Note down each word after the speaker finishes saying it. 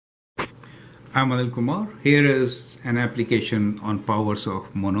I'm Anil Kumar. Here is an application on powers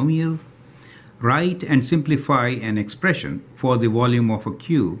of monomial. Write and simplify an expression for the volume of a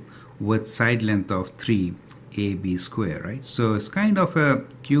cube with side length of 3ab square, right? So it's kind of a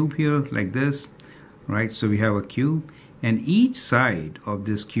cube here like this, right? So we have a cube and each side of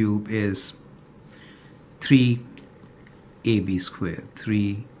this cube is 3ab square,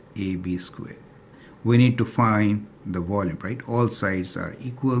 3ab square. We need to find the volume, right? All sides are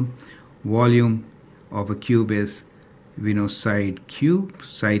equal. Volume of a cube is, we know, side cube,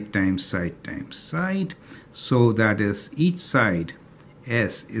 side times side times side. So that is each side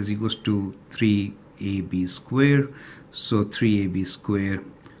S is equals to 3ab square. So 3ab square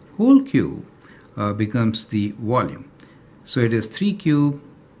whole cube becomes the volume. So it is 3 cube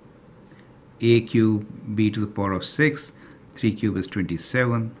a cube b to the power of 6. 3 cube is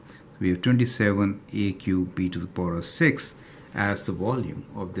 27. We have 27 a cube b to the power of 6 as the volume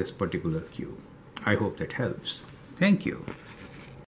of this particular cube. I hope that helps. Thank you.